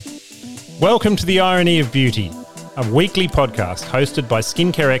Welcome to The Irony of Beauty, a weekly podcast hosted by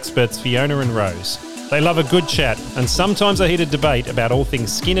skincare experts Fiona and Rose. They love a good chat and sometimes a heated debate about all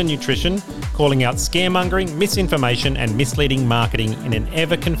things skin and nutrition, calling out scaremongering, misinformation and misleading marketing in an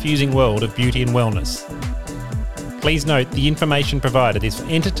ever-confusing world of beauty and wellness. Please note the information provided is for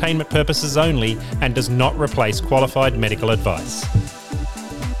entertainment purposes only and does not replace qualified medical advice.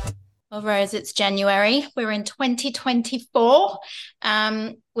 Well, Rose, it's January. We're in 2024.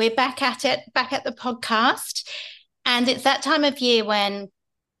 We're back at the podcast. And it's that time of year when,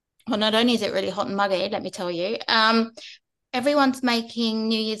 well, not only is it really hot and muggy, let me tell you, everyone's making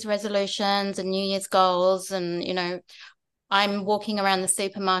New Year's resolutions and New Year's goals. And, you know, I'm walking around the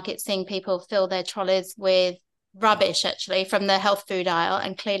supermarket seeing people fill their trolleys with rubbish, actually, from the health food aisle.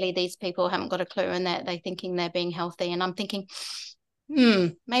 And clearly these people haven't got a clue and they're thinking they're being healthy. And I'm thinking,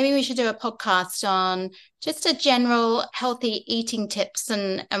 maybe we should do a podcast on just a general healthy eating tips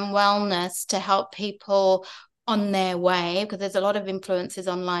and wellness to help people on their way, because there's a lot of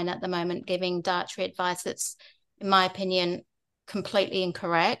influencers online at the moment giving dietary advice that's, in my opinion, completely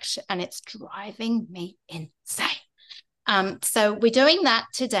incorrect, and it's driving me insane. So we're doing that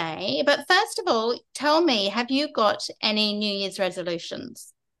today. But first of all, tell me, have you got any New Year's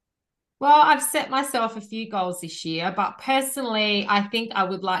resolutions? Well, I've set myself a few goals this year, but personally, I think I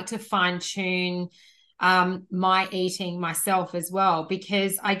would like to fine-tune my eating myself as well,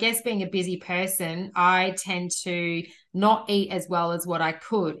 because I guess being a busy person, I tend to not eat as well as what I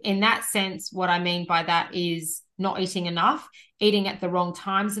could. In that sense, what I mean by that is not eating enough, eating at the wrong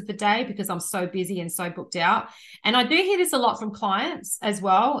times of the day because I'm so busy and so booked out. And I do hear this a lot from clients as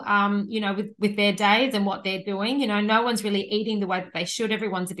well, with their days and what they're doing. You know, no one's really eating the way that they should.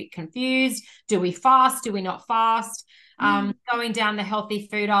 Everyone's a bit confused. Do we fast? Do we not fast? Going down the healthy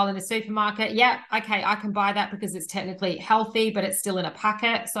food aisle in the supermarket. Yeah, okay, I can buy that because it's technically healthy, but it's still in a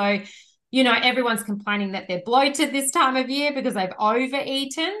packet. So, you know, everyone's complaining that they're bloated this time of year because they've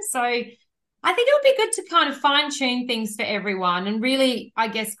overeaten. So I think it would be good to kind of fine-tune things for everyone and really, I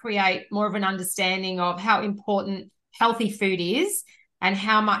guess, create more of an understanding of how important healthy food is and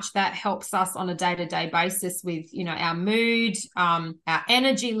how much that helps us on a day-to-day basis with, you know, our mood, our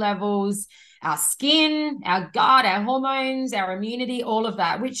energy levels, our skin, our gut, our hormones, our immunity, all of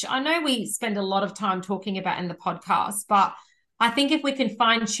that, which I know we spend a lot of time talking about in the podcast. But I think if we can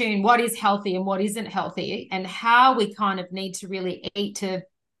fine-tune what is healthy and what isn't healthy and how we kind of need to really eat to,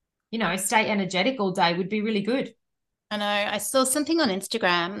 you know, stay energetic all day would be really good. I know. I saw something on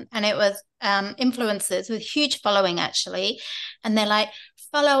Instagram and it was influencers with huge following, actually. And they're like,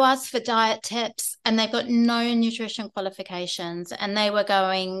 follow us for diet tips. And they've got no nutrition qualifications. And they were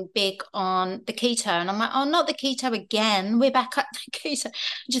going big on the keto. And I'm like, oh, not the keto again. We're back at the keto.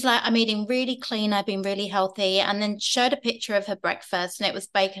 Just like, I'm eating really clean. I've been really healthy. And then showed a picture of her breakfast and it was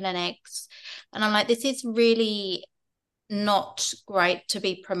bacon and eggs. And I'm like, this is really not great to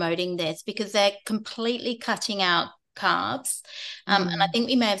be promoting this because they're completely cutting out carbs. And I think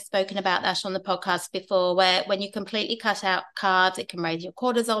we may have spoken about that on the podcast before, where when you completely cut out carbs, it can raise your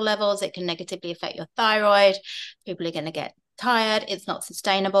cortisol levels, it can negatively affect your thyroid, people are going to get tired, it's not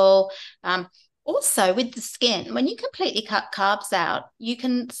sustainable. Also with the skin, when you completely cut carbs out, you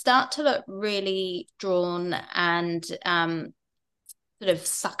can start to look really drawn and sort of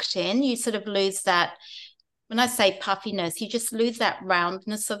sucked in. You sort of lose that, when I say puffiness, you just lose that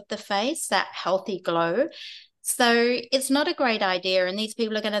roundness of the face, that healthy glow. So it's not a great idea. And these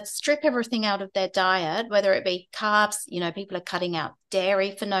people are going to strip everything out of their diet, whether it be carbs, you know, people are cutting out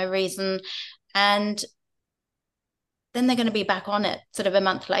dairy for no reason. And then they're going to be back on it sort of a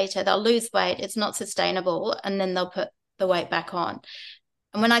month later. They'll lose weight. It's not sustainable. And then they'll put the weight back on.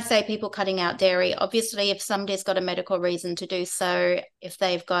 And when I say people cutting out dairy, obviously, if somebody's got a medical reason to do so, if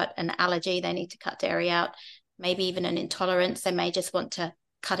they've got an allergy, they need to cut dairy out, maybe even an intolerance, they may just want to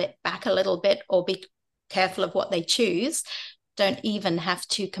cut it back a little bit or be careful of what they choose. Don't even have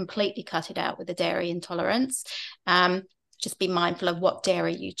to completely cut it out with a dairy intolerance. Just be mindful of what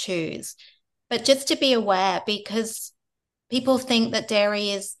dairy you choose. But just to be aware, because people think that dairy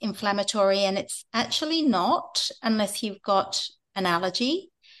is inflammatory and it's actually not, unless you've got an allergy.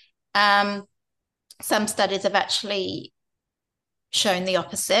 Some studies have actually shown the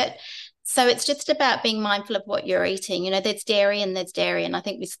opposite. So it's just about being mindful of what you're eating. You know, there's dairy and there's dairy. And I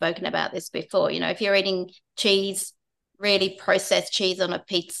think we've spoken about this before. You know, if you're eating cheese, really processed cheese on a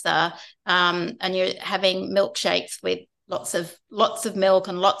pizza, and you're having milkshakes with lots of milk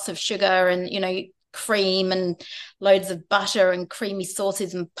and lots of sugar and, you know, cream and loads of butter and creamy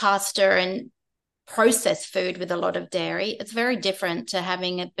sauces and pasta and processed food with a lot of dairy, it's very different to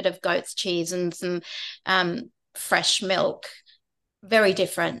having a bit of goat's cheese and some fresh milk. very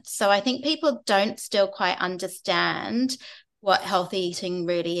different. So I think people don't still quite understand what healthy eating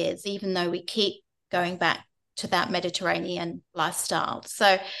really is, even though we keep going back to that Mediterranean lifestyle.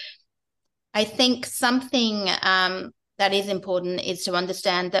 So I think something that is important is to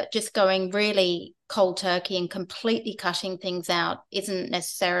understand that just going really cold turkey and completely cutting things out isn't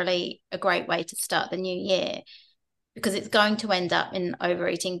necessarily a great way to start the new year, because it's going to end up in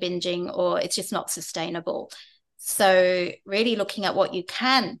overeating, binging, or it's just not sustainable. So really looking at what you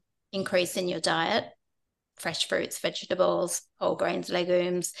can increase in your diet, fresh fruits, vegetables, whole grains,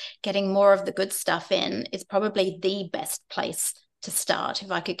 legumes, getting more of the good stuff in is probably the best place to start,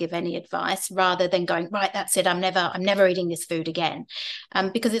 if I could give any advice, rather than going, right, that's it, I'm never eating this food again.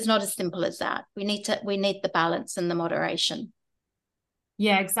 Because it's not as simple as that. We need the balance and the moderation.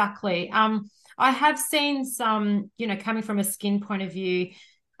 Yeah, exactly. I have seen some, coming from a skin point of view,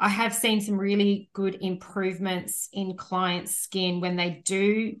 I have seen some really good improvements in clients' skin when they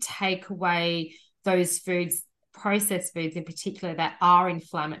do take away those foods, processed foods in particular, that are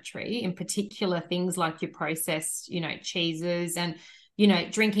inflammatory, in particular things like your processed, cheeses, and,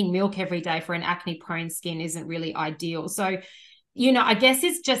 drinking milk every day for an acne prone skin isn't really ideal. So, I guess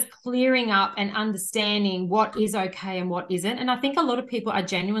it's just clearing up and understanding what is okay and what isn't. And I think a lot of people are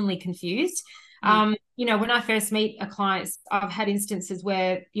genuinely confused. When I first meet a client, I've had instances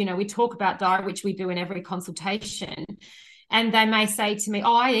where, we talk about diet, which we do in every consultation, and they may say to me,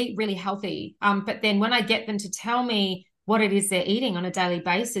 oh, I eat really healthy. But then when I get them to tell me what it is they're eating on a daily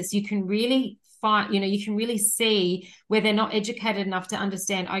basis, you can really you can really see where they're not educated enough to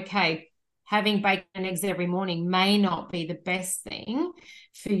understand, okay, having bacon and eggs every morning may not be the best thing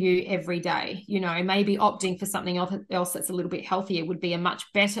for you every day. Maybe opting for something else that's a little bit healthier would be a much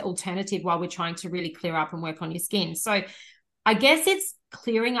better alternative while we're trying to really clear up and work on your skin. So I guess it's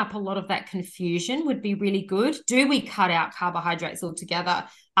clearing up a lot of that confusion would be really good. Do we cut out carbohydrates altogether?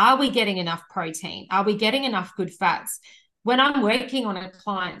 Are we getting enough protein? Are we getting enough good fats? When I'm working on a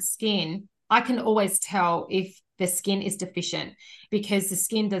client's skin, I can always tell if the skin is deficient, because the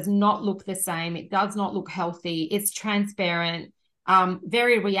skin does not look the same. It does not look healthy. It's transparent,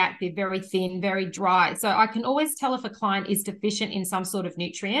 very reactive, very thin, very dry. So I can always tell if a client is deficient in some sort of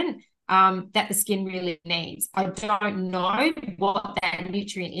nutrient that the skin really needs. I don't know what that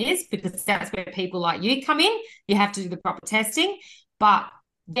nutrient is, because that's where people like you come in. You have to do the proper testing, but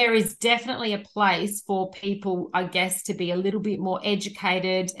there is definitely a place for people, I guess, to be a little bit more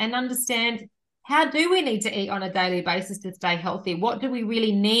educated and understand, how do we need to eat on a daily basis to stay healthy? What do we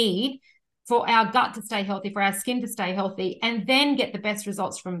really need for our gut to stay healthy, for our skin to stay healthy, and then get the best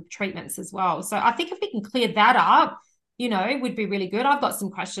results from treatments as well? So I think if we can clear that up, would be really good. I've got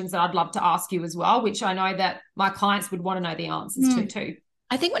some questions that I'd love to ask you as well, which I know that my clients would want to know the answers to too.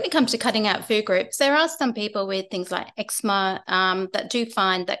 I think when it comes to cutting out food groups, there are some people with things like eczema that do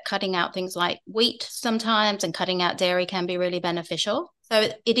find that cutting out things like wheat sometimes and cutting out dairy can be really beneficial. So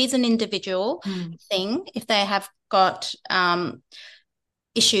it is an individual thing if they have got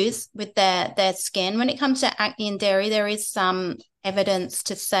issues with their skin. When it comes to acne and dairy, there is some evidence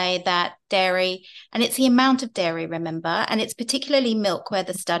to say that dairy, and it's the amount of dairy, remember, and it's particularly milk where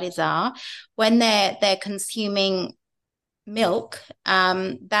the studies are, when they're consuming milk,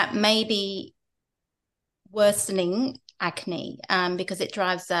 that may be worsening acne because it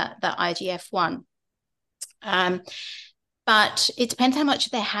drives the IGF-1. But it depends how much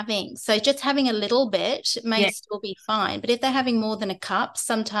they're having. So just having a little bit may still be fine. But if they're having more than a cup,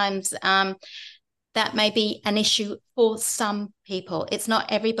 sometimes that may be an issue for some people. It's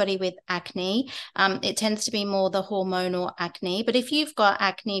not everybody with acne. It tends to be more the hormonal acne. But if you've got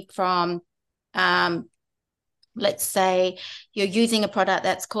acne from let's say you're using a product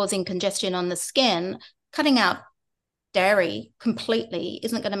that's causing congestion on the skin, cutting out dairy completely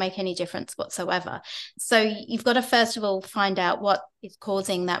isn't going to make any difference whatsoever. So you've got to first of all find out what is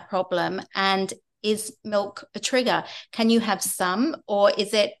causing that problem, and is milk a trigger? Can you have some, or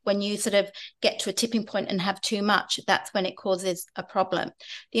is it when you sort of get to a tipping point and have too much, that's when it causes a problem?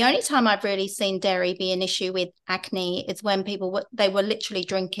 The only time I've really seen dairy be an issue with acne is when they were literally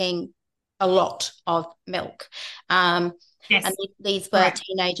drinking a lot of milk. And these were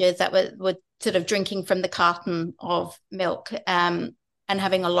teenagers that were sort of drinking from the carton of milk and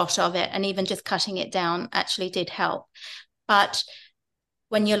having a lot of it, and even just cutting it down actually did help. But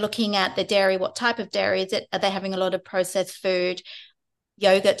when you're looking at the dairy, what type of dairy is it? Are they having a lot of processed food?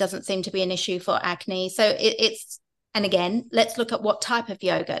 Yogurt doesn't seem to be an issue for acne. So and again, let's look at what type of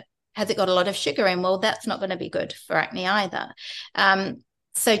yogurt. Has it got a lot of sugar in? Well, that's not going to be good for acne either.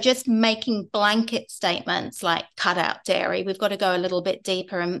 So just making blanket statements like cut out dairy, we've got to go a little bit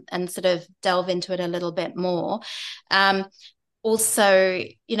deeper and sort of delve into it a little bit more. Also,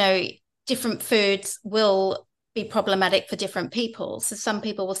 different foods will be problematic for different people. So some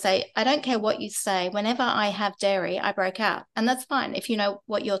people will say, I don't care what you say, whenever I have dairy, I break out. And that's fine if you know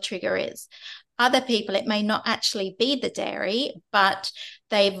what your trigger is. Other people, it may not actually be the dairy, but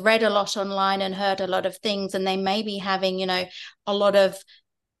they've read a lot online and heard a lot of things, and they may be having, a lot of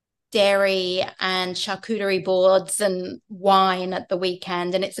dairy and charcuterie boards and wine at the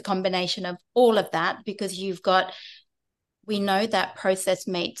weekend. And it's a combination of all of that, because we know that processed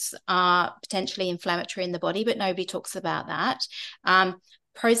meats are potentially inflammatory in the body, but nobody talks about that.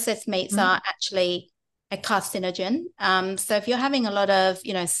 Processed meats are actually a carcinogen. So if you're having a lot of,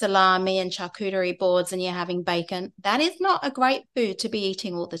 salami and charcuterie boards and you're having bacon, that is not a great food to be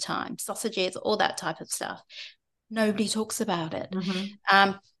eating all the time. Sausages, all that type of stuff. Nobody talks about it.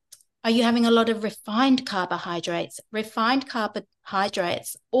 Are you having a lot of refined carbohydrates? Refined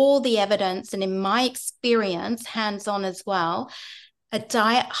carbohydrates, all the evidence, and in my experience, hands-on as well, a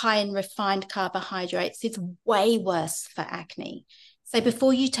diet high in refined carbohydrates is way worse for acne. So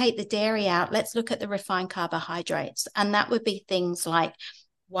before you take the dairy out, let's look at the refined carbohydrates. And that would be things like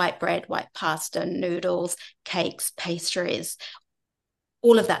white bread, white pasta, noodles, cakes, pastries,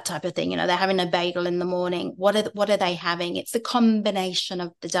 all of that type of thing. They're having a bagel in the morning. What are they having? It's a combination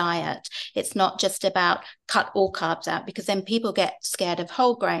of the diet. It's not just about cut all carbs out, because then people get scared of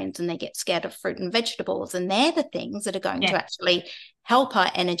whole grains and they get scared of fruit and vegetables. And they're the things that are going to actually help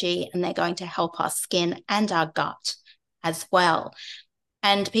our energy, and they're going to help our skin and our gut as well.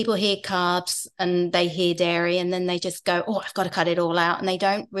 And people hear carbs and they hear dairy, and then they just go, oh, I've got to cut it all out. And they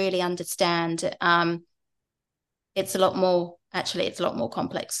don't really understand. It's a lot more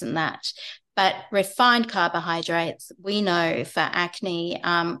complex than that. But refined carbohydrates, we know for acne,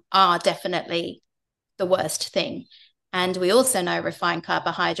 are definitely the worst thing. And we also know refined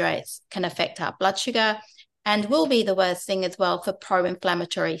carbohydrates can affect our blood sugar and will be the worst thing as well for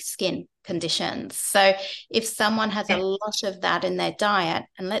pro-inflammatory skin conditions. So if someone has a lot of that in their diet,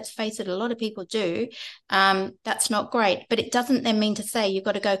 and let's face it, a lot of people do, that's not great. But it doesn't then mean to say you've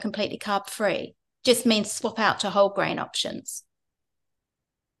got to go completely carb-free. Just means swap out to whole grain options.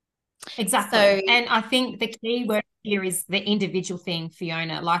 Exactly. So, and I think the key word here is the individual thing,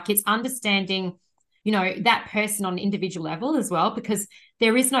 Fiona. Like, it's understanding, that person on an individual level as well, because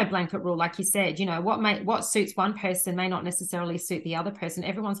there is no blanket rule. Like you said, what suits one person may not necessarily suit the other person.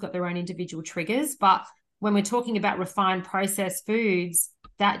 Everyone's got their own individual triggers. But when we're talking about refined processed foods,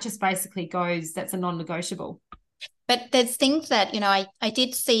 that just basically that's a non-negotiable. But there's things that, I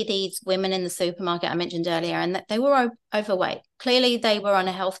did see these women in the supermarket I mentioned earlier, and that they were overweight. Clearly they were on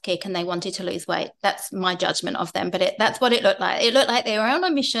a health kick and they wanted to lose weight. That's my judgment of them, but that's what it looked like. It looked like they were on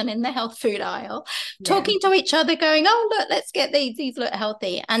a mission in the health food aisle, talking to each other, going, oh, look, let's get these look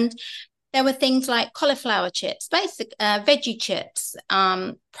healthy. And there were things like cauliflower chips, basic veggie chips,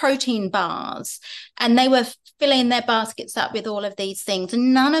 protein bars, and they were filling their baskets up with all of these things.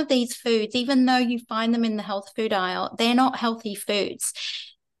 And none of these foods, even though you find them in the health food aisle, they're not healthy foods.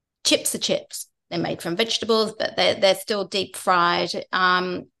 Chips are chips. They're made from vegetables, but they're still deep fried.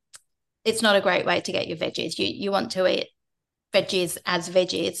 It's not a great way to get your veggies. You want to eat veggies as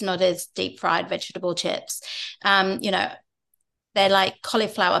veggies, not as deep fried vegetable chips. They're like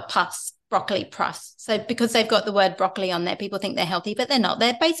cauliflower puffs, broccoli puffs. So because they've got the word broccoli on there, people think they're healthy, but they're not.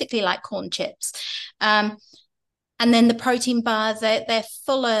 They're basically like corn chips. And then the protein bars, they're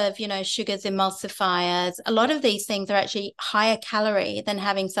full of, sugars, emulsifiers. A lot of these things are actually higher calorie than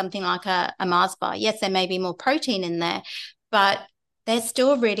having something like a Mars bar. Yes, there may be more protein in there, but they're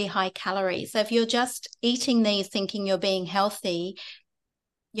still really high calorie. So if you're just eating these thinking you're being healthy,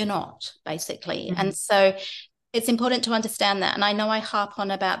 you're not, basically. Mm-hmm. And so it's important to understand that. And I know I harp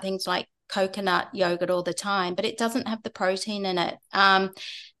on about things like coconut yogurt all the time, but it doesn't have the protein in it.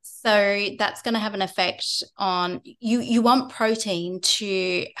 So that's going to have an effect on you. You want protein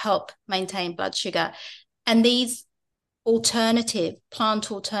to help maintain blood sugar. And these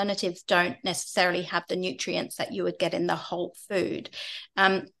plant alternatives don't necessarily have the nutrients that you would get in the whole food.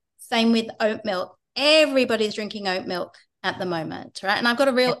 Same with oat milk. Everybody's drinking oat milk at the moment, right? And I've got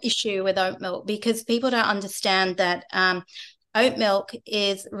a real issue with oat milk because people don't understand that oat milk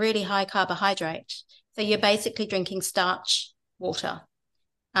is really high carbohydrate. So you're basically drinking starch water.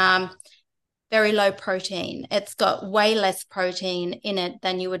 Very low protein. It's got way less protein in it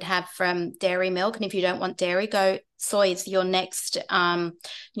than you would have from dairy milk. And if you don't want dairy, soy is your next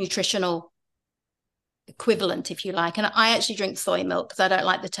nutritional equivalent, if you like. And I actually drink soy milk because I don't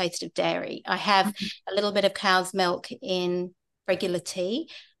like the taste of dairy. I have a little bit of cow's milk in regular tea,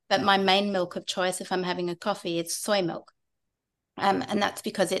 but my main milk of choice if I'm having a coffee is soy milk. And that's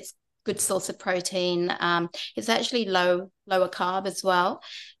because it's good source of protein. It's actually lower carb as well,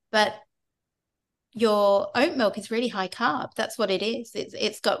 but your oat milk is really high carb. That's what it is.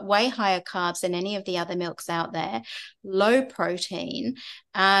 It's got way higher carbs than any of the other milks out there, low protein.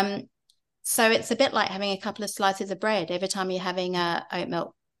 So it's a bit like having a couple of slices of bread every time you're having a oat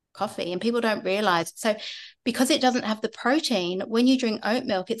milk coffee, and people don't realize. So because it doesn't have the protein, when you drink oat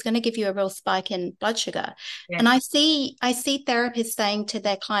milk, it's going to give you a real spike in blood sugar. Yeah. And I see therapists saying to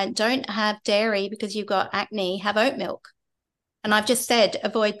their client, don't have dairy because you've got acne, have oat milk. And I've just said,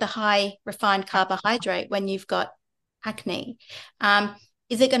 avoid the high refined carbohydrate when you've got acne.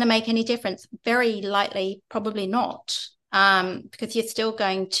 Is it going to make any difference? Very likely, probably not, because you're still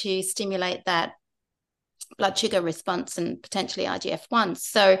going to stimulate that blood sugar response and potentially IGF-1.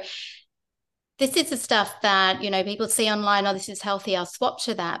 So this is the stuff that, people see online, oh, this is healthy, I'll swap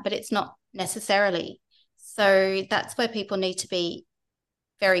to that, but it's not necessarily. So that's where people need to be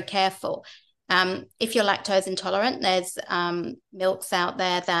very careful. If you're lactose intolerant, there's milks out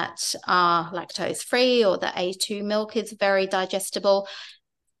there that are lactose free, or the A2 milk is very digestible.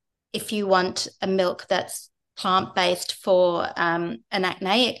 If you want a milk that's plant-based for an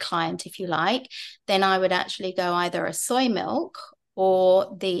acneic client, if you like, then I would actually go either a soy milk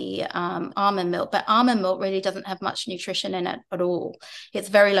or the almond milk. But almond milk really doesn't have much nutrition in it at all. It's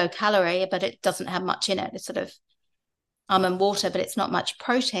very low calorie, but it doesn't have much in it. It's sort of almond water, but it's not much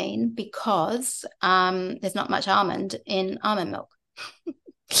protein because there's not much almond in almond milk.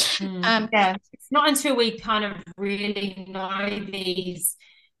 Yeah, it's not until we kind of really know these,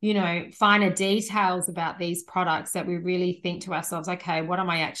 finer details about these products that we really think to ourselves, okay, what am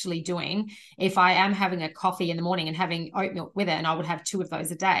I actually doing? If I am having a coffee in the morning and having oat milk with it, and I would have 2 of those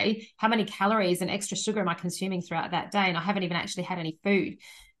a day, how many calories and extra sugar am I consuming throughout that day? And I haven't even actually had any food.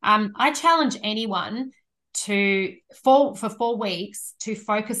 I challenge anyone for 4 weeks to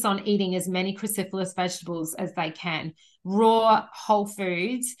focus on eating as many cruciferous vegetables as they can, raw, whole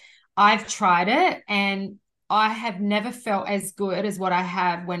foods. I've tried it and I have never felt as good as what I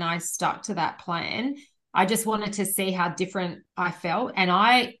have when I stuck to that plan. I just wanted to see how different I felt, and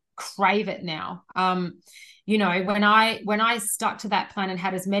I crave it now. When I stuck to that plan and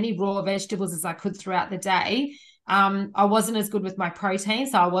had as many raw vegetables as I could throughout the day, I wasn't as good with my protein,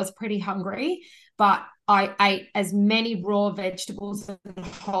 so I was pretty hungry, but I ate as many raw vegetables and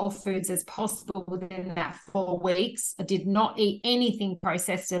whole foods as possible within that 4 weeks. I did not eat anything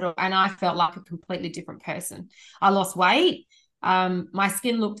processed at all, and I felt like a completely different person. I lost weight. My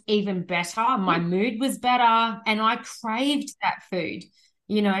skin looked even better. My mood was better, and I craved that food.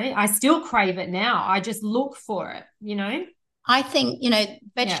 I still crave it now. I just look for it, I think,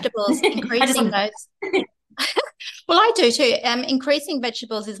 vegetables, increasing those. Well, I do too. Increasing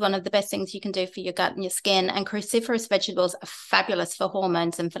vegetables is one of the best things you can do for your gut and your skin. And cruciferous vegetables are fabulous for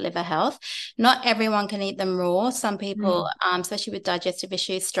hormones and for liver health. Not everyone can eat them raw. Some people, especially with digestive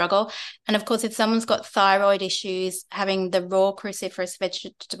issues, struggle. And of course, if someone's got thyroid issues, having the raw cruciferous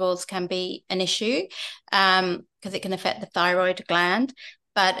vegetables can be an issue because it can affect the thyroid gland.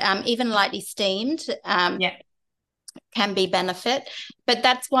 But even lightly steamed, can be benefit. But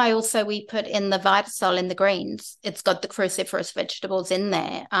that's why also we put in the Vitasol in the greens. It's got the cruciferous vegetables in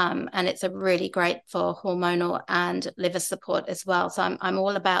there, and it's a really great for hormonal and liver support as well. So I'm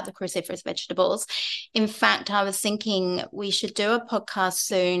all about the cruciferous vegetables. In fact, I was thinking we should do a podcast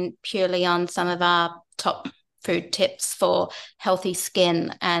soon purely on some of our top food tips for healthy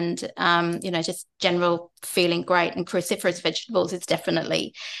skin and just general feeling great, and cruciferous vegetables is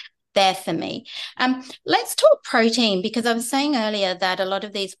definitely there for me. Let's talk protein, because I was saying earlier that a lot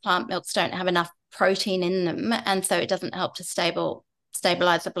of these plant milks don't have enough protein in them, and so it doesn't help to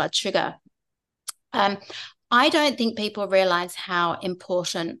stabilize the blood sugar. I don't think people realize how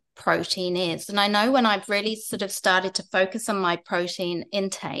important protein is. And I know when I've really sort of started to focus on my protein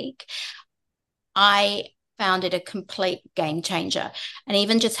intake, I found it a complete game changer. And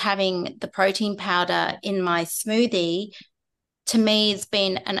even just having the protein powder in my smoothie, to me, has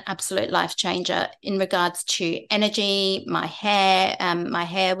been an absolute life changer in regards to energy, my hair. My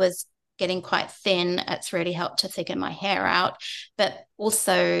hair was getting quite thin. It's really helped to thicken my hair out, but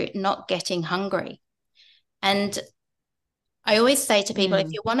also not getting hungry. And I always say to people, if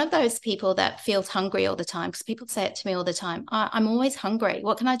you're one of those people that feels hungry all the time, because people say it to me all the time, I'm always hungry.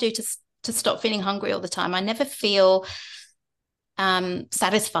 What can I do to stop feeling hungry all the time? I never feel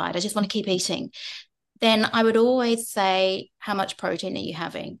satisfied. I just want to keep eating. Then I would always say, how much protein are you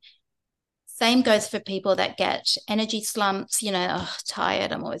having? Same goes for people that get energy slumps,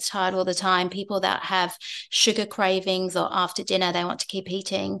 tired. I'm always tired all the time. People that have sugar cravings, or after dinner, they want to keep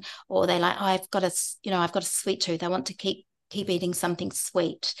eating, or they're like, oh, I've got a sweet tooth. I want to keep keep eating something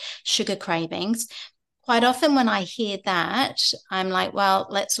sweet, sugar cravings. Quite often when I hear that, I'm like, well,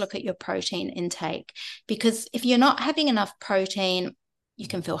 let's look at your protein intake, because if you're not having enough protein, you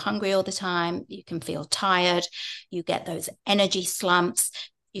can feel hungry all the time, you can feel tired, you get those energy slumps,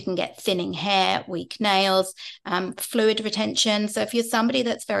 you can get thinning hair, weak nails, fluid retention. So if you're somebody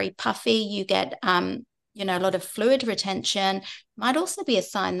that's very puffy, you get a lot of fluid retention. Might also be a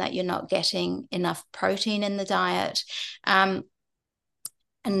sign that you're not getting enough protein in the diet.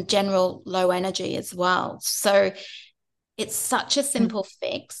 And general low energy as well. So it's such a simple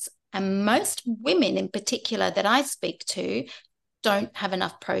fix. And most women in particular that I speak to don't have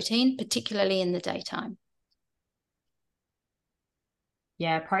enough protein, particularly in the daytime.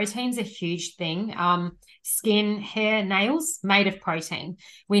 Yeah, protein's a huge thing. Skin, hair, nails made of protein.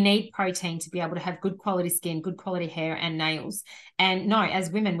 We need protein to be able to have good quality skin, good quality hair and nails. And no, as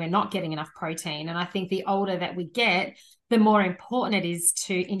women, we're not getting enough protein. And I think the older that we get, the more important it is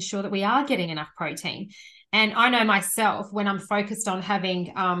to ensure that we are getting enough protein. And I know myself, when I'm focused on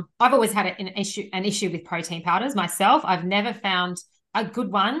having, I've always had an issue with protein powders myself. I've never found a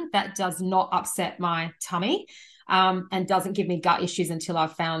good one that does not upset my tummy. And doesn't give me gut issues until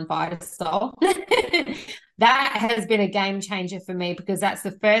I've found Vitasol. That has been a game changer for me, because that's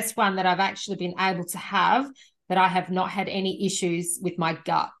the first one that I've actually been able to have that I have not had any issues with my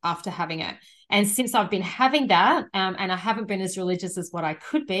gut after having it. And since I've been having that, and I haven't been as religious as what I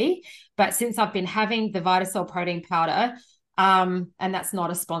could be, but since I've been having the Vitasol protein powder, and that's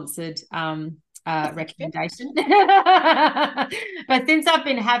not a sponsored recommendation. But since I've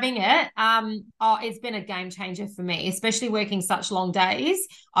been having it, it's been a game changer for me, especially working such long days.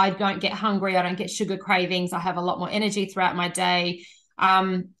 I don't get hungry. I don't get sugar cravings. I have a lot more energy throughout my day.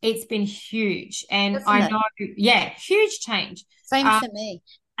 It's been huge. And Isn't I it? know, yeah, huge change. Same for me.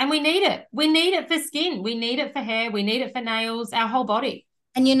 And we need it. We need it for skin. We need it for hair. We need it for nails, our whole body.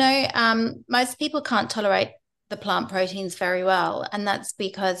 And most people can't tolerate the plant proteins very well. And that's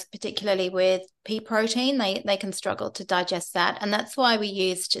because particularly with pea protein, they can struggle to digest that. And that's why we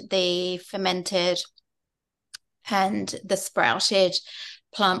used the fermented and the sprouted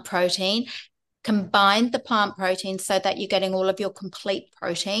plant protein, combined the plant protein so that you're getting all of your complete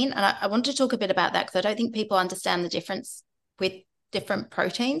protein. And I want to talk a bit about that, because I don't think people understand the difference with different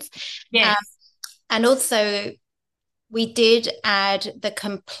proteins. Yes. And also we did add the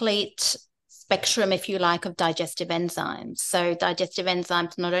complete spectrum, if you like, of digestive enzymes. So digestive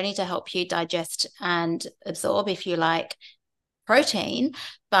enzymes, not only to help you digest and absorb, if you like, protein,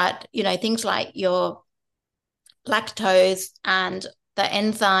 but, things like your lactose and the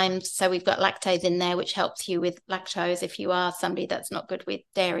enzymes. So we've got lactase in there, which helps you with lactose if you are somebody that's not good with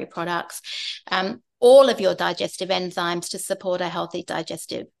dairy products. All of your digestive enzymes to support a healthy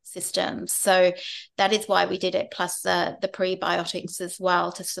digestive system. So that is why we did it, plus the prebiotics as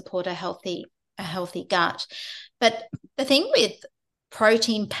well to support a healthy gut. But the thing with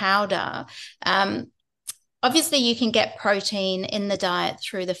protein powder, obviously you can get protein in the diet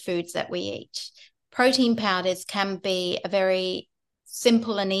through the foods that we eat. Protein powders can be a very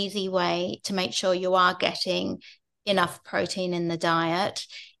simple and easy way to make sure you are getting enough protein in the diet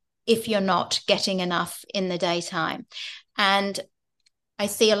if you're not getting enough in the daytime. And I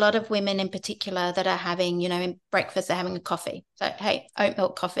see a lot of women in particular that are having, in breakfast, they're having a coffee. So, hey, oat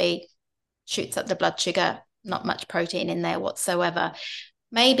milk coffee shoots up the blood sugar, not much protein in there whatsoever.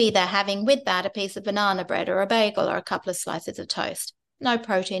 Maybe they're having with that a piece of banana bread or a bagel or a couple of slices of toast. No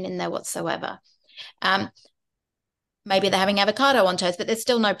protein in there whatsoever. Maybe they're having avocado on toast, but there's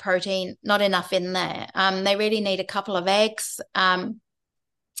still no protein, not enough in there. They really need a couple of eggs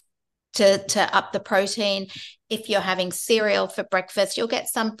to up the protein. If you're having cereal for breakfast, you'll get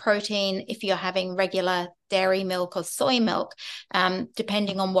some protein. If you're having regular dairy milk or soy milk,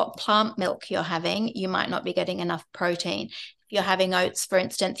 depending on what plant milk you're having, you might not be getting enough protein. If you're having oats, for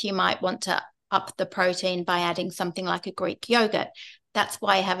instance, you might want to up the protein by adding something like a Greek yogurt. That's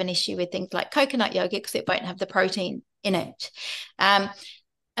why I have an issue with things like coconut yogurt, because it won't have the protein in it. And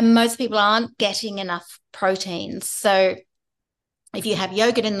most people aren't getting enough protein. So if you have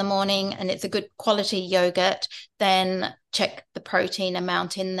yogurt in the morning and it's a good quality yogurt, then check the protein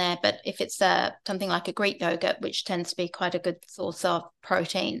amount in there. But if it's something like a Greek yogurt, which tends to be quite a good source of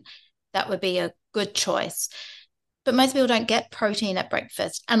protein, that would be a good choice. But most people don't get protein at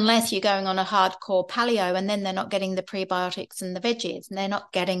breakfast unless you're going on a hardcore paleo, and then they're not getting the prebiotics and the veggies, and they're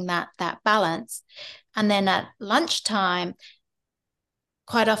not getting that balance. And then at lunchtime,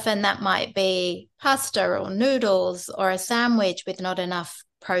 quite often that might be pasta or noodles or a sandwich with not enough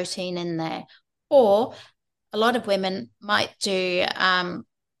protein in there. Or a lot of women might do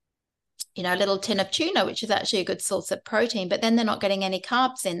a little tin of tuna, which is actually a good source of protein, but then they're not getting any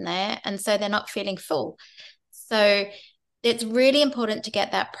carbs in there. And so they're not feeling full. So it's really important to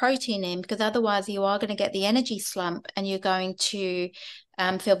get that protein in, because otherwise you are going to get the energy slump and you're going to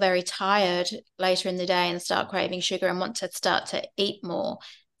feel very tired later in the day and start craving sugar and want to start to eat more.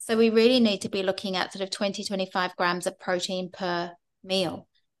 So we really need to be looking at sort of 20, 25 grams of protein per meal.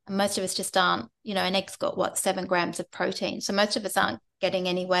 And most of us just aren't, an egg's got 7 grams of protein. So most of us aren't getting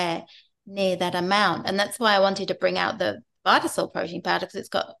anywhere near that amount. And that's why I wanted to bring out the Vitasol protein powder, because it's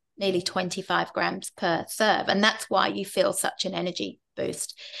got nearly 25 grams per serve. And that's why you feel such an energy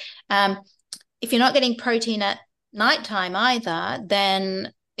boost. If you're not getting protein at nighttime either,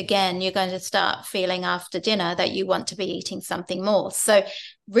 then again, you're going to start feeling after dinner that you want to be eating something more. So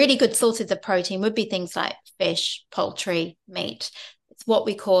really good sources of protein would be things like fish, poultry, meat. It's what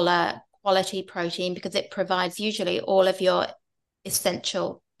we call a quality protein, because it provides usually all of your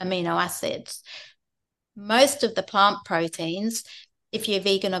essential amino acids. Most of the plant proteins, if you're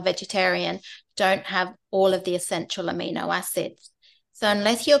vegan or vegetarian, don't have all of the essential amino acids. So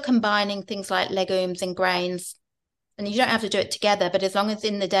unless you're combining things like legumes and grains, and you don't have to do it together, but as long as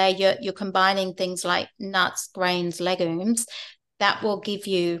in the day you're combining things like nuts, grains, legumes, that will give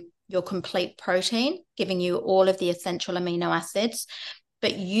you your complete protein, giving you all of the essential amino acids.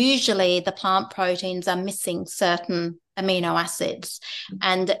 But usually the plant proteins are missing certain amino acids,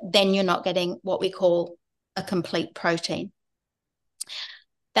 and then you're not getting what we call a complete protein.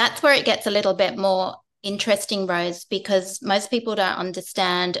 That's where it gets a little bit more interesting, Rose, because most people don't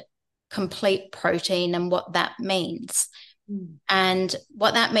understand complete protein and what that means. And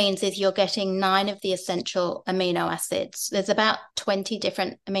what that means is you're getting 9 of the essential amino acids. There's about 20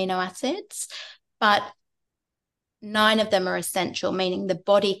 different amino acids, but 9 of them are essential, meaning the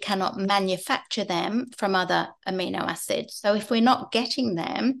body cannot manufacture them from other amino acids. So if we're not getting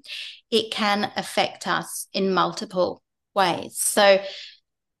them, it can affect us in multiple ways. So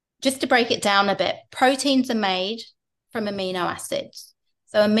just to break it down a bit, proteins are made from amino acids.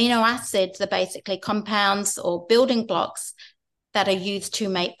 So amino acids are basically compounds or building blocks that are used to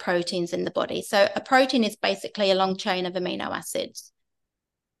make proteins in the body. So a protein is basically a long chain of amino acids.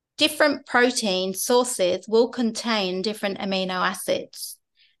 Different protein sources will contain different amino acids.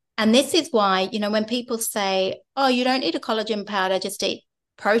 And this is why, when people say, oh, you don't need a collagen powder, just eat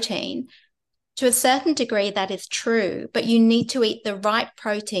protein, to a certain degree that is true, but you need to eat the right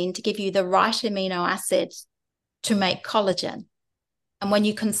protein to give you the right amino acids to make collagen. And when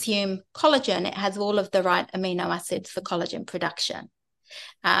you consume collagen, it has all of the right amino acids for collagen production.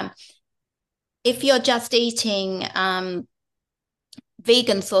 If you're just eating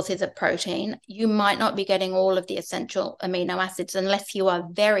vegan sources of protein, you might not be getting all of the essential amino acids unless you are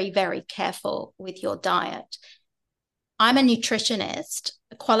very, very careful with your diet. I'm a nutritionist,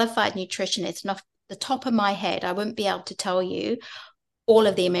 a qualified nutritionist, and off the top of my head, I wouldn't be able to tell you all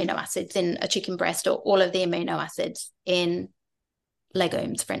of the amino acids in a chicken breast or all of the amino acids in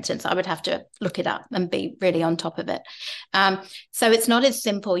legumes, for instance. I would have to look it up and be really on top of it. So it's not as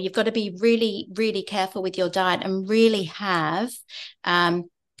simple. You've got to be really, really careful with your diet and really have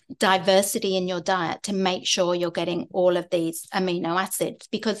diversity in your diet to make sure you're getting all of these amino acids,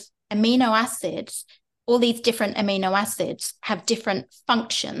 because amino acids, all these different amino acids have different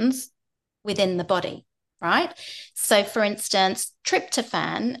functions within the body, right? So for instance,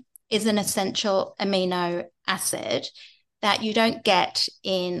 tryptophan is an essential amino acid that you don't get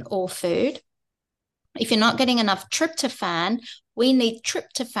in all food. If you're not getting enough tryptophan, we need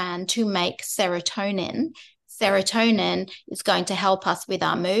tryptophan to make serotonin. Serotonin is going to help us with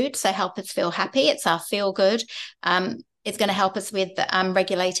our mood, so help us feel happy. It's our feel good. It's going to help us with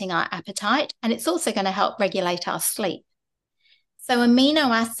regulating our appetite, and it's also going to help regulate our sleep. So amino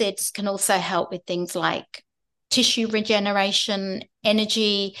acids can also help with things like tissue regeneration,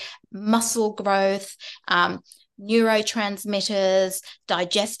 energy, muscle growth, neurotransmitters,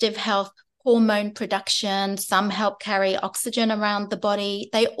 digestive health, hormone production. Some help carry oxygen around the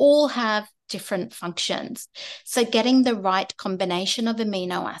body. They all have different functions. So getting the right combination of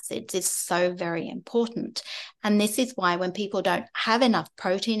amino acids is so very important. And this is why when people don't have enough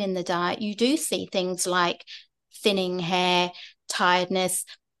protein in the diet, you do see things like thinning hair, tiredness.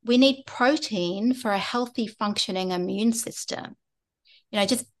 We need protein for a healthy functioning immune system.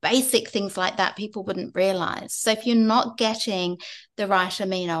 Just basic things like that people wouldn't realize. So if you're not getting the right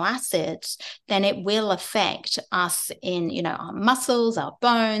amino acids, then it will affect us in, our muscles, our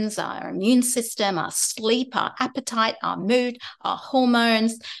bones, our immune system, our sleep, our appetite, our mood, our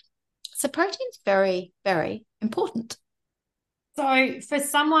hormones. So protein's very, very important. So for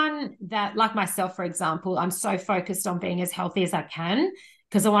someone that, like myself, for example, I'm so focused on being as healthy as I can.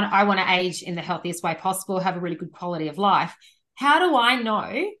 because I want to age in the healthiest way possible, have a really good quality of life. How do I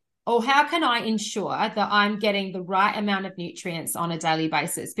know, or how can I ensure that I'm getting the right amount of nutrients on a daily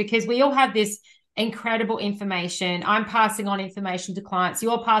basis? Because we all have this incredible information. I'm passing on information to clients.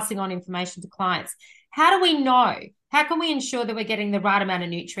 You're passing on information to clients. How do we know? How can we ensure that we're getting the right amount of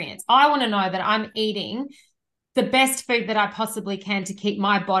nutrients? I want to know that I'm eating the best food that I possibly can to keep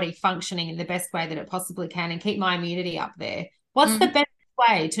my body functioning in the best way that it possibly can and keep my immunity up there. What's the best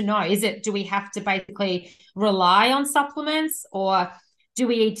way to know? Do we have to basically rely on supplements, or do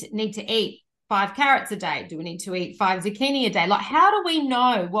we need to eat 5 carrots a day? Do we need to eat 5 zucchini a day? Like, how do we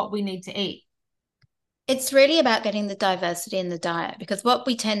know what we need to eat? It's really about getting the diversity in the diet, because what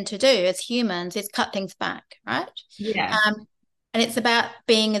we tend to do as humans is cut things back, right? Yeah. And it's about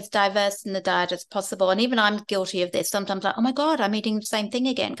being as diverse in the diet as possible. And even I'm guilty of this. Sometimes like, oh my God, I'm eating the same thing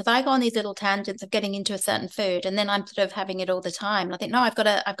again. Because I go on these little tangents of getting into a certain food, and then I'm sort of having it all the time. And I think, no, I've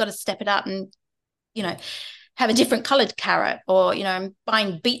got to step it up and, have a different colored carrot, or, I'm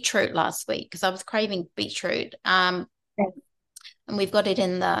buying beetroot last week because I was craving beetroot. And we've got it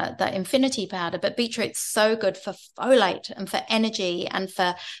in the infinity powder, but beetroot's so good for folate and for energy and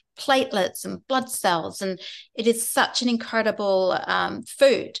for platelets and blood cells. And it is such an incredible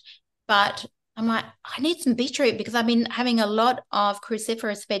food. But I'm like, I need some beetroot because I've been having a lot of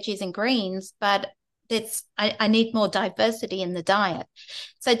cruciferous veggies and greens, but I need more diversity in the diet.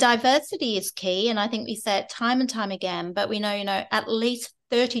 So diversity is key. And I think we say it time and time again, but we know, at least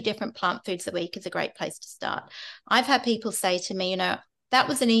 30 different plant foods a week is a great place to start. I've had people say to me, that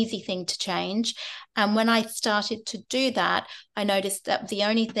was an easy thing to change. And when I started to do that, I noticed that the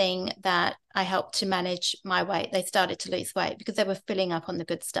only thing that I helped to manage my weight, they started to lose weight because they were filling up on the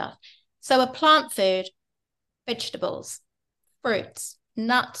good stuff. So a plant food, vegetables, fruits,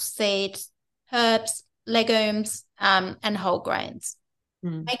 nuts, seeds, herbs, legumes, and whole grains.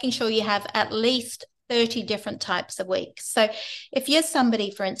 Making sure you have at least 30 different types a week. So if you're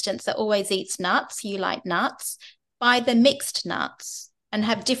somebody, for instance, that always eats nuts, you like nuts, buy the mixed nuts and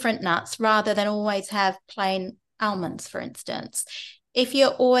have different nuts rather than always have plain almonds, for instance. If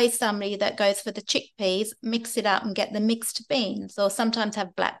you're always somebody that goes for the chickpeas, mix it up and get the mixed beans, or sometimes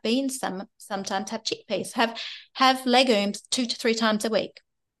have black beans, sometimes have chickpeas. Have legumes 2 to 3 times a week.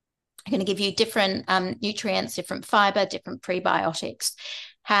 I'm going to give you different nutrients, different fiber, different prebiotics.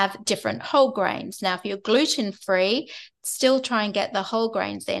 Have different whole grains. Now, if you're gluten-free, still try and get the whole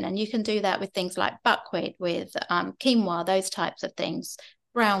grains in. And you can do that with things like buckwheat, with quinoa, those types of things,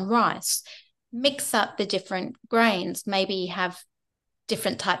 brown rice. Mix up the different grains. Maybe have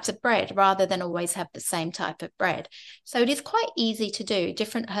different types of bread rather than always have the same type of bread. So it is quite easy to do,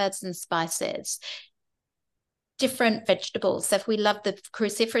 different herbs and spices. Different vegetables. So if we love the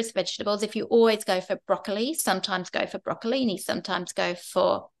cruciferous vegetables, if you always go for broccoli, sometimes go for broccolini, sometimes go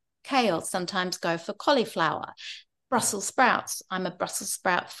for kale, sometimes go for cauliflower. Brussels sprouts. I'm a Brussels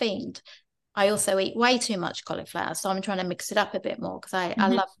sprout fiend. I also eat way too much cauliflower, so I'm trying to mix it up a bit more because I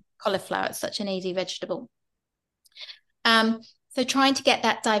love cauliflower. It's such an easy vegetable. So trying to get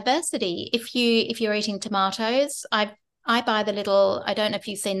that diversity. If you're eating tomatoes, I buy the little, I don't know if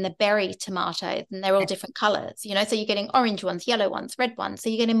you've seen the berry tomatoes, and they're all different colors, so you're getting orange ones, yellow ones, red ones. So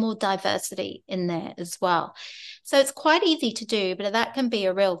you're getting more diversity in there as well. So it's quite easy to do, but that can be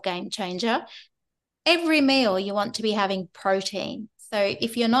a real game changer. Every meal you want to be having protein. So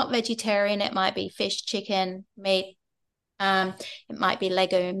if you're not vegetarian, it might be fish, chicken, meat. It might be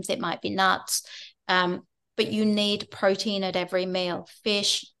legumes, it might be nuts. But you need protein at every meal.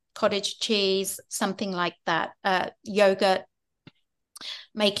 Fish, cottage cheese, something like that, yogurt.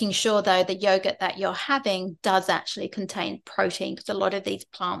 Making sure, though, the yogurt that you're having does actually contain protein, because a lot of these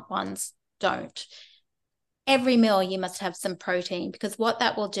plant ones don't. Every meal you must have some protein, because what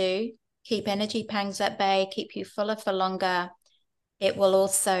that will do, keep energy pangs at bay, keep you fuller for longer. It will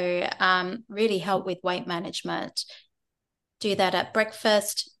also really help with weight management. Do that at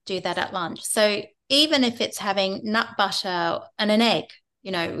breakfast, do that at lunch. So even if it's having nut butter and an egg,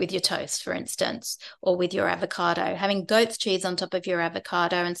 with your toast, for instance, or with your avocado, having goat's cheese on top of your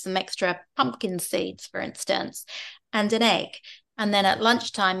avocado and some extra pumpkin seeds, for instance, and an egg. And then at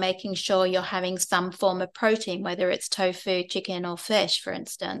lunchtime, making sure you're having some form of protein, whether it's tofu, chicken, or fish, for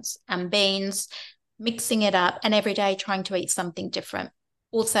instance, and beans, mixing it up, and every day trying to eat something different.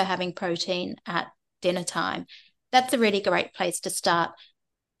 Also having protein at dinner time. That's a really great place to start.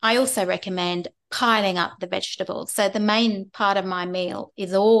 I also recommend piling up the vegetables. So the main part of my meal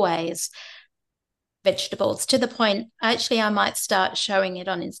is always vegetables, to the point, actually, I might start showing it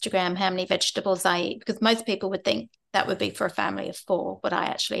on Instagram how many vegetables I eat, because most people would think that would be for a family of 4, what I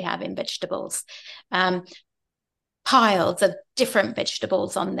actually have in vegetables. piles of different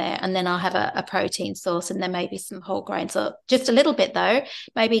vegetables on there, and then I'll have a protein source, and then maybe some whole grains, or just a little bit though,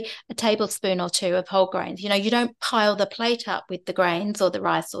 maybe a tablespoon or two of whole grains. You don't pile the plate up with the grains or the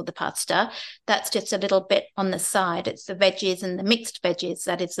rice or the pasta. That's just a little bit on the side. It's the veggies and the mixed veggies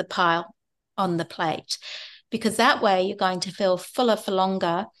that is the pile on the plate, because that way you're going to feel fuller for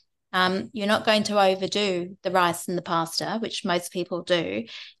longer. You're not going to overdo the rice and the pasta, which most people do.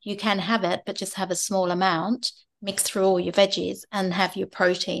 You can have it, but just have a small amount, mix through all your veggies, and have your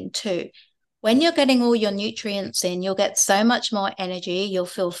protein too. When you're getting all your nutrients in, you'll get so much more energy, you'll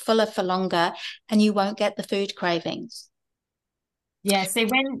feel fuller for longer, and you won't get the food cravings. Yeah, so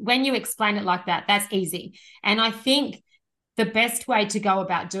when you explain it like that, that's easy. And I think the best way to go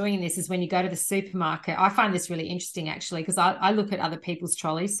about doing this is when you go to the supermarket. I find this really interesting, actually, because I look at other people's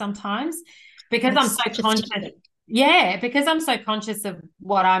trolleys sometimes, because I'm so conscious. Yeah, because I'm so conscious of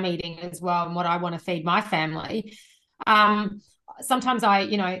what I'm eating as well and what I want to feed my family. Sometimes I,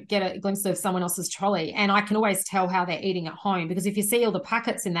 get a glimpse of someone else's trolley, and I can always tell how they're eating at home, because if you see all the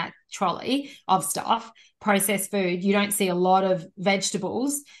packets in that trolley of stuff, processed food, you don't see a lot of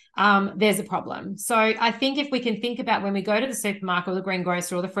vegetables, there's a problem. So I think if we can think about when we go to the supermarket or the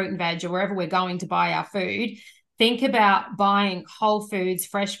greengrocer or the fruit and veg or wherever we're going to buy our food, think about buying whole foods,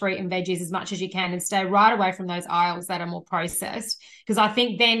 fresh fruit and veggies as much as you can, and stay right away from those aisles that are more processed. Because I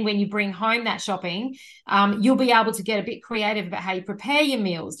think then when you bring home that shopping, you'll be able to get a bit creative about how you prepare your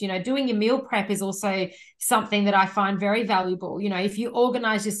meals. Doing your meal prep is also something that I find very valuable. If you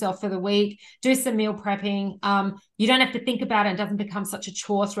organize yourself for the week, do some meal prepping, you don't have to think about it. It doesn't become such a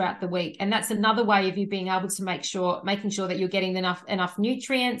chore throughout the week. And that's another way of you being able to making sure that you're getting enough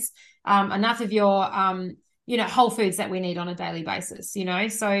nutrients, enough of your whole foods that we need on a daily basis,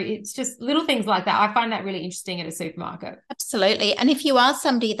 so it's just little things like that. I find that really interesting at a supermarket. Absolutely. And if you are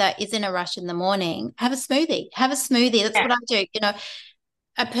somebody that is in a rush in the morning, have a smoothie. That's what I do.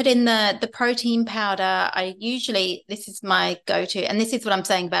 I put in the protein powder. This is my go-to, and this is what I'm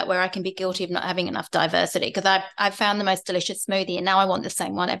saying about where I can be guilty of not having enough diversity, because I've found the most delicious smoothie, and now I want the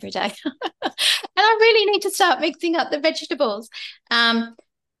same one every day. And I really need to start mixing up the vegetables.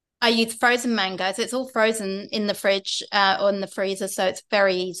 I use frozen mango, so it's all frozen in the fridge or in the freezer, so it's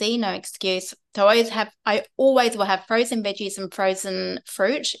very easy, no excuse. So I always will have frozen veggies and frozen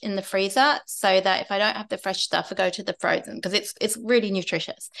fruit in the freezer, so that if I don't have the fresh stuff, I go to the frozen, because it's really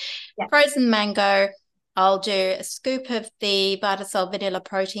nutritious. Yeah. Frozen mango, I'll do a scoop of the Vitasoul vanilla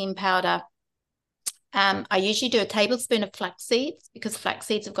protein powder. I usually do a tablespoon of flax seeds, because flax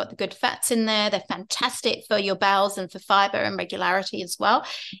seeds have got the good fats in there. They're fantastic for your bowels and for fiber and regularity as well.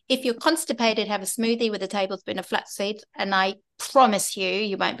 If you're constipated, have a smoothie with a tablespoon of flax seeds, and I promise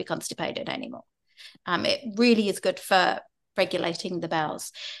you won't be constipated anymore. It really is good for regulating the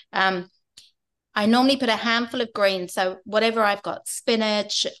bowels. I normally put a handful of greens, so whatever I've got,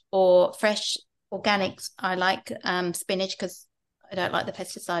 spinach or fresh organics. I like spinach because I don't like the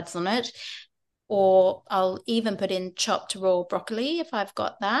pesticides on it. Or I'll even put in chopped raw broccoli if I've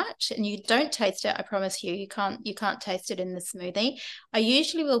got that. And you don't taste it, I promise you. You can't taste it in the smoothie. I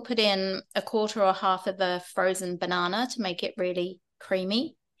usually will put in a quarter or half of a frozen banana to make it really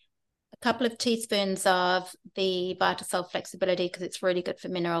creamy. A couple of teaspoons of the Vitasoul Flexibility, because it's really good for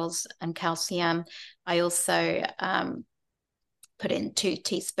minerals and calcium. I also put in 2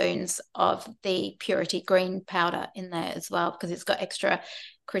 teaspoons of the Purity green powder in there as well, because it's got extra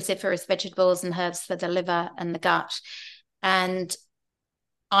cruciferous vegetables and herbs for the liver and the gut. And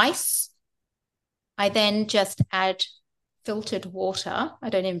ice. I then just add filtered water. I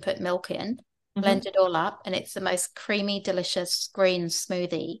don't even put milk in. Blend it all up, and it's the most creamy, delicious green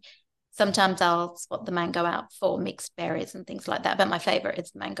smoothie. Sometimes I'll swap the mango out for mixed berries and things like that, but my favorite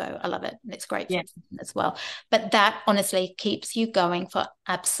is mango. I love it, and it's great as well. But that honestly keeps you going for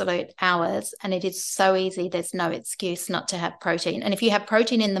absolute hours, and it is so easy. There's no excuse not to have protein. And if you have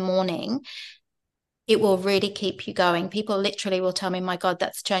protein in the morning, it will really keep you going. People literally will tell me, my God,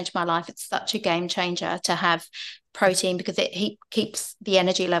 that's changed my life. It's such a game changer to have protein, because it keeps the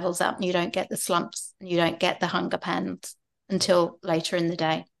energy levels up, and you don't get the slumps, and you don't get the hunger pangs until later in the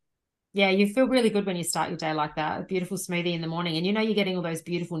day. Yeah, you feel really good when you start your day like that. A beautiful smoothie in the morning, and you're getting all those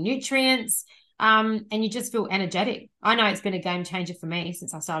beautiful nutrients, and you just feel energetic. I know it's been a game changer for me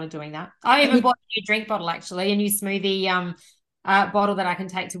since I started doing that. I even bought a new drink bottle, actually, a new smoothie bottle that I can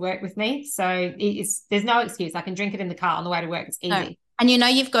take to work with me. So there's no excuse. I can drink it in the car on the way to work. It's easy. No. And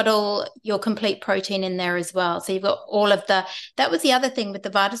you've got all your complete protein in there as well. So you've got all of that was the other thing with the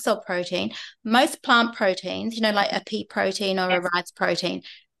Vitasoul protein. Most plant proteins, like a pea protein or a rice protein,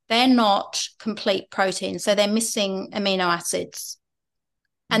 they're not complete protein. So they're missing amino acids.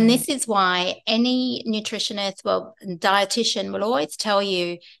 And this is why any nutritionist, well, dietitian will always tell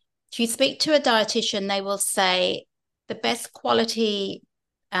you, if you speak to a dietitian, they will say the best quality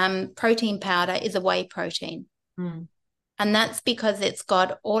protein powder is a whey protein. And that's because it's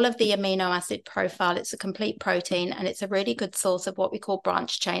got all of the amino acid profile. It's a complete protein, and it's a really good source of what we call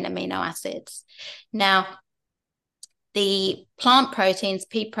branched chain amino acids. Now, the plant proteins,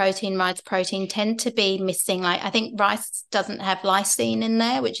 pea protein, rice protein, tend to be missing. Like, I think rice doesn't have lysine in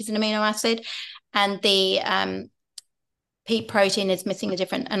there, which is an amino acid, and the pea protein is missing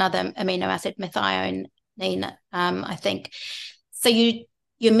another amino acid, methionine, I think. So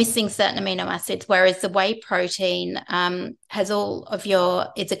you're missing certain amino acids, whereas the whey protein has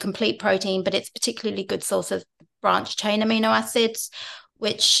it's a complete protein, but it's a particularly good source of branched chain amino acids,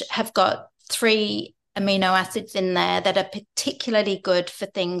 which have got 3 amino acids in there that are particularly good for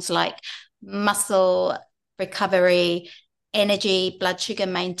things like muscle recovery, energy, blood sugar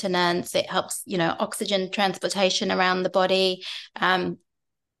maintenance. It helps, oxygen transportation around the body,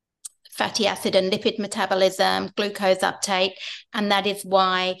 fatty acid and lipid metabolism, glucose uptake. And that is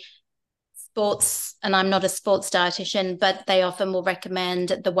why and I'm not a sports dietitian, but they often will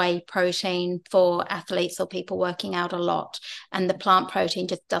recommend the whey protein for athletes or people working out a lot. And the plant protein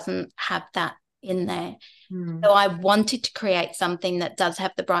just doesn't have that in there. So I wanted to create something that does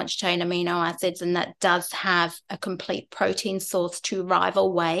have the branched chain amino acids and that does have a complete protein source to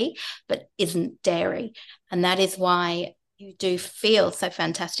rival whey, but isn't dairy. And that is why you do feel so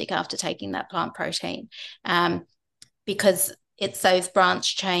fantastic after taking that plant protein, because it's those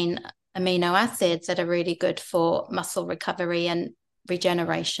branched chain amino acids that are really good for muscle recovery and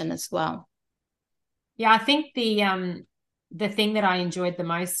regeneration as well. Yeah, I think the thing that I enjoyed the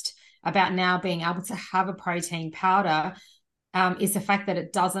most about now being able to have a protein powder is the fact that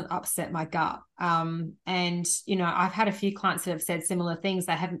it doesn't upset my gut. And, I've had a few clients that have said similar things.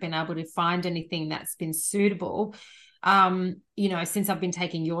 They haven't been able to find anything that's been suitable. Since I've been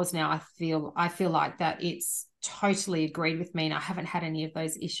taking yours now, I feel like that it's totally agreed with me, and I haven't had any of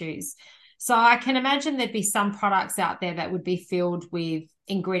those issues. So I can imagine there'd be some products out there that would be filled with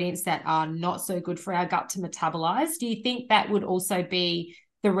ingredients that are not so good for our gut to metabolize. Do you think that would also be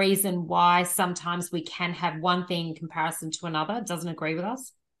the reason why sometimes we can have one thing in comparison to another? It doesn't agree with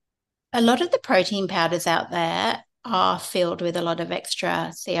us? A lot of the protein powders out there are filled with a lot of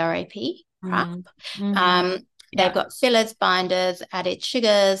extra CRAP crap. They've got fillers, binders, added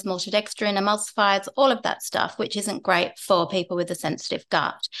sugars, maltodextrin, emulsifiers, all of that stuff, which isn't great for people with a sensitive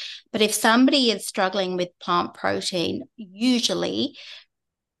gut. But if somebody is struggling with plant protein, usually,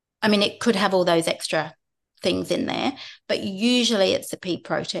 it could have all those extra things in there, but usually it's the pea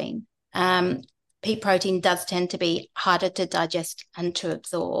protein. Pea protein does tend to be harder to digest and to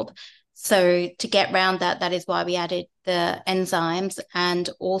absorb. So to get around that is why we added the enzymes, and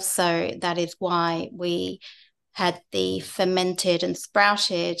also that is why we had the fermented and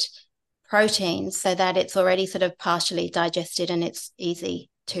sprouted proteins, so that it's already sort of partially digested and it's easy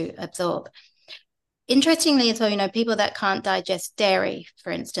to absorb. Interestingly as well, people that can't digest dairy,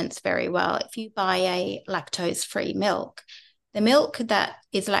 for instance, very well, if you buy a lactose-free milk, the milk that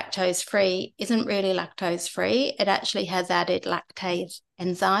is lactose-free isn't really lactose-free. It actually has added lactase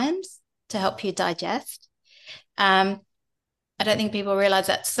enzymes to help you digest. I don't think people realize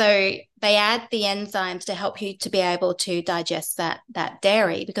that. So they add the enzymes to help you to be able to digest that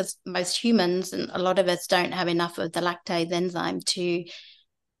dairy, because most humans and a lot of us don't have enough of the lactase enzyme to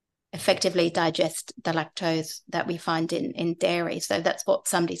effectively digest the lactose that we find in dairy. So that's what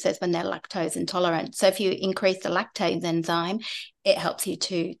somebody says when they're lactose intolerant. So if you increase the lactase enzyme, it helps you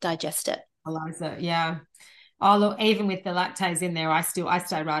to digest it. Yeah. Oh, look, even with the lactase in there, I stay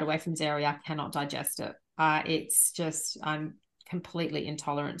right away from dairy. I cannot digest it. It's just, I'm completely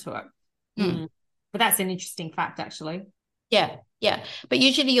intolerant to it. But that's an interesting fact, actually. Yeah. But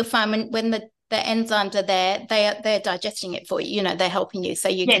usually you'll find when the enzymes are there, they're digesting it for you. They're helping you, so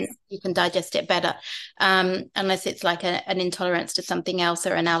you can digest it better. Unless it's like an intolerance to something else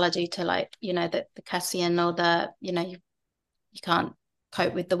or an allergy to the casein or you can't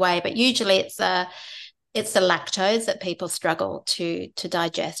cope with the whey. But usually it's the lactose that people struggle to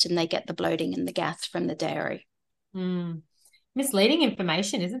digest, and they get the bloating and the gas from the dairy. Misleading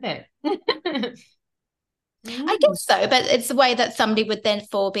information, isn't it? I guess so, but it's the way that somebody would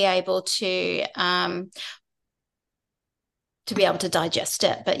therefore be able to be able to digest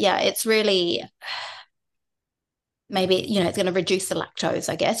it. But yeah, it's really maybe it's going to reduce the lactose,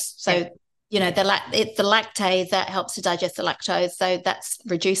 I guess. So it's the lactase that helps to digest the lactose, so that's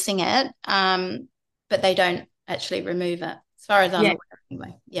reducing it. But they don't actually remove it, as far as I'm aware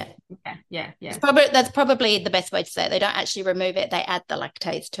anyway. Yeah. Yeah. That's probably the best way to say it. They don't actually remove it. They add the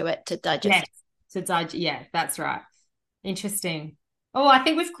lactase to it to digest. Yes, to digest. Yeah, that's right. Interesting. Oh, I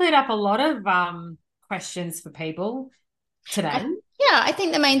think we've cleared up a lot of questions for people today. I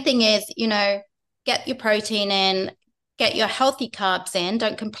think the main thing is, get your protein in, get your healthy carbs in.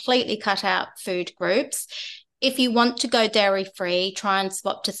 Don't completely cut out food groups. If you want to go dairy-free, try and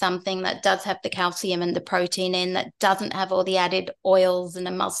swap to something that does have the calcium and the protein in, that doesn't have all the added oils and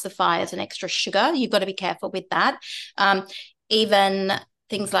emulsifiers and extra sugar. You've got to be careful with that. Even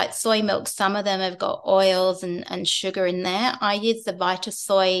things like soy milk, some of them have got oils and sugar in there. I use the Vita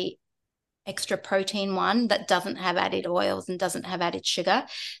Soy extra protein one that doesn't have added oils and doesn't have added sugar.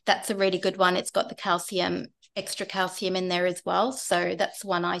 That's a really good one. It's got the calcium, extra calcium in there as well. So that's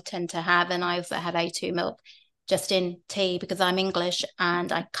one I tend to have. And I also have A2 milk just in tea because I'm English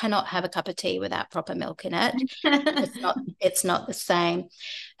and I cannot have a cup of tea without proper milk in it. It's not the same.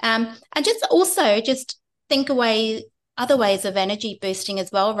 And just think away other ways of energy boosting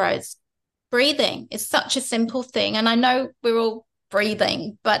as well, Rose. Breathing is such a simple thing. And I know we're all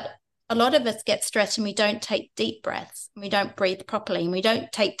breathing, but a lot of us get stressed and we don't take deep breaths. We don't breathe properly and we don't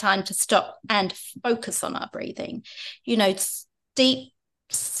take time to stop and focus on our breathing. Deep,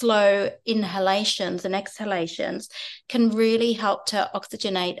 slow inhalations and exhalations can really help to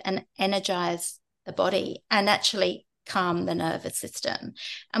oxygenate and energize the body and actually calm the nervous system.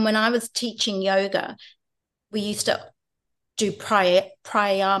 And when I was teaching yoga, we used to do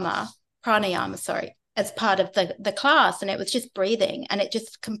pranayama, as part of the class, and it was just breathing, and it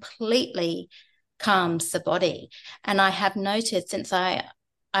just completely calms the body. And I have noticed since I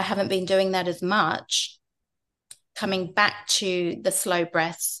haven't been doing that as much, coming back to the slow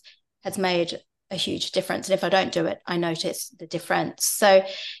breaths has made a huge difference. And if I don't do it, I notice the difference. So,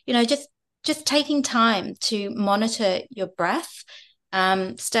 just taking time to monitor your breath,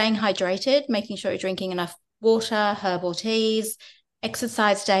 staying hydrated, making sure you're drinking enough water, herbal teas,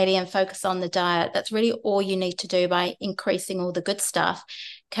 exercise daily, and focus on the diet. That's really all you need to do by increasing all the good stuff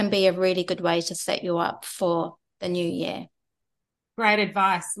can be a really good way to set you up for the new year. Great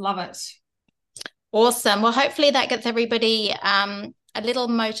advice. Love it. Awesome. Well, hopefully that gets everybody a little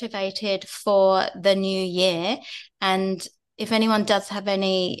motivated for the new year. And if anyone does have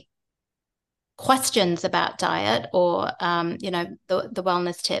any questions about diet or the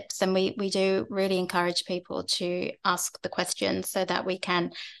wellness tips, then we do really encourage people to ask the questions so that we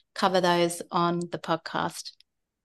can cover those on the podcast.